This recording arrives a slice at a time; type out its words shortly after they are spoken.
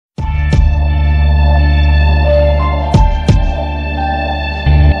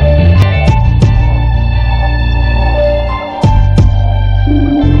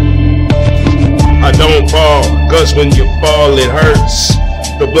cause when you fall it hurts.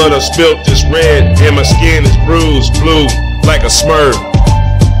 The blood I've spilt is red, and my skin is bruised blue, like a smurf.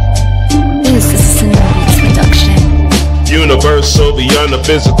 This is an production. Universal beyond the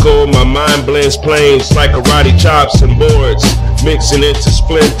physical, my mind blends planes like karate chops and boards, mixing into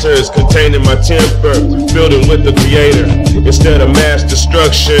splinters, containing my temper, building with the creator. Instead of mass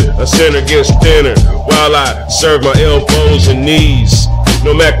destruction, a sinner gets thinner, while I serve my elbows and knees.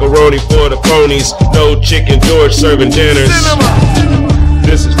 No macaroni for the ponies, no chicken George serving dinners.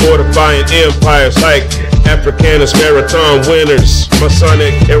 This is fortifying empires like Africanus marathon winners.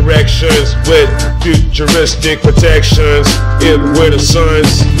 Masonic erections with futuristic protections. If we're the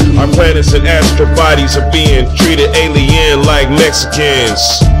suns, our planets and astral bodies are being treated alien like Mexicans.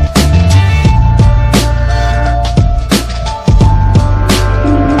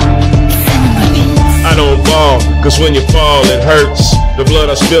 I don't fall, cause when you fall it hurts. The blood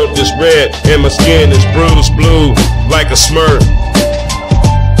I spilt is red, and my skin is bruised blue, like a smurf.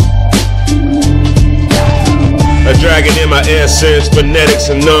 A dragon in my essence, phonetics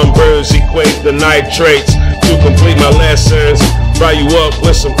and numbers equate the nitrates to complete my lessons. Fry you up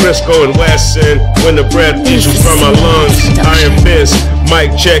with some Crisco and Wesson. When the breath issues from my lungs, iron fist,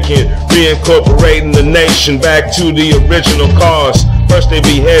 mic checking, reincorporating the nation back to the original cause. First they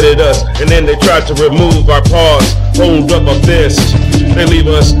beheaded us, and then they tried to remove our paws. Hold up a fist, they leave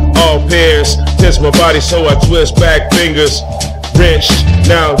us all pairs. Tense my body so I twist back fingers. Wrenched,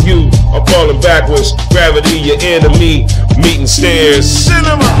 now you are falling backwards. Gravity, your enemy, meeting stairs.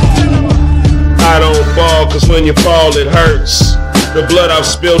 Cinema. I don't fall, cause when you fall it hurts. The blood I've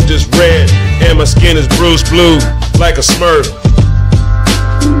spilt is red, and my skin is bruised blue, like a smurf.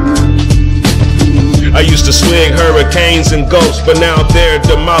 I used to swing hurricanes and gulfs, but now they're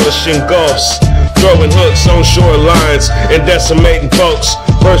demolishing gulfs, throwing hooks on shorelines and decimating folks.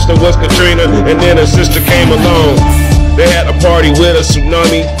 First it was Katrina, and then her sister came along. They had a party with a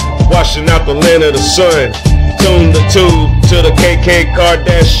tsunami, washing out the land of the sun. Tune the tube to the KK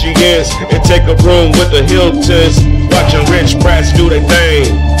Kardashians, and take a room with the Hiltons, watching rich brats do their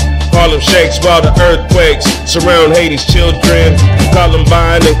thing. Harlem shakes while the earthquakes surround Haiti's children.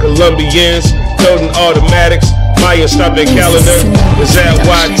 Columbine and Colombians toting automatics. Maya stop their calendar. Is that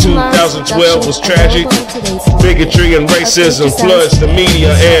why 2012 was tragic? Bigotry and racism floods the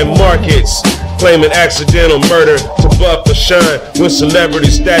media and markets, claiming accidental murder to buck or shine when celebrity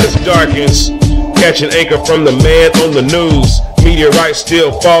status darkens. Catching anchor from the man on the news. Meteorites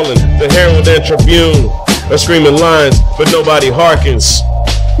still falling. The Herald and Tribune are screaming lines, but nobody hearkens.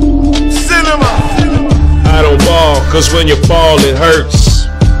 Cinema. I don't fall, cause when you fall it hurts.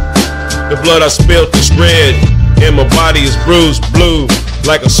 The blood I spilt is red, and my body is bruised blue,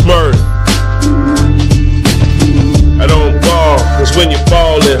 like a smurf. I don't fall, cause when you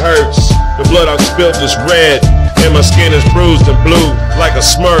fall it hurts. The blood I spilt is red, and my skin is bruised and blue, like a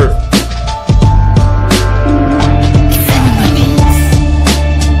smurf.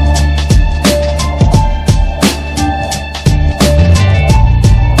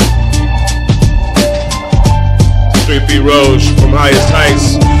 Rose from Highest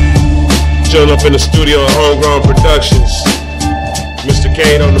Heights, chilling up in the studio at Homegrown Productions. Mr.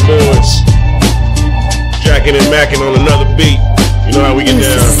 Kane on the boards, jacking and macking on another beat. You know how we get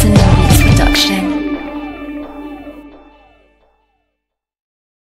down.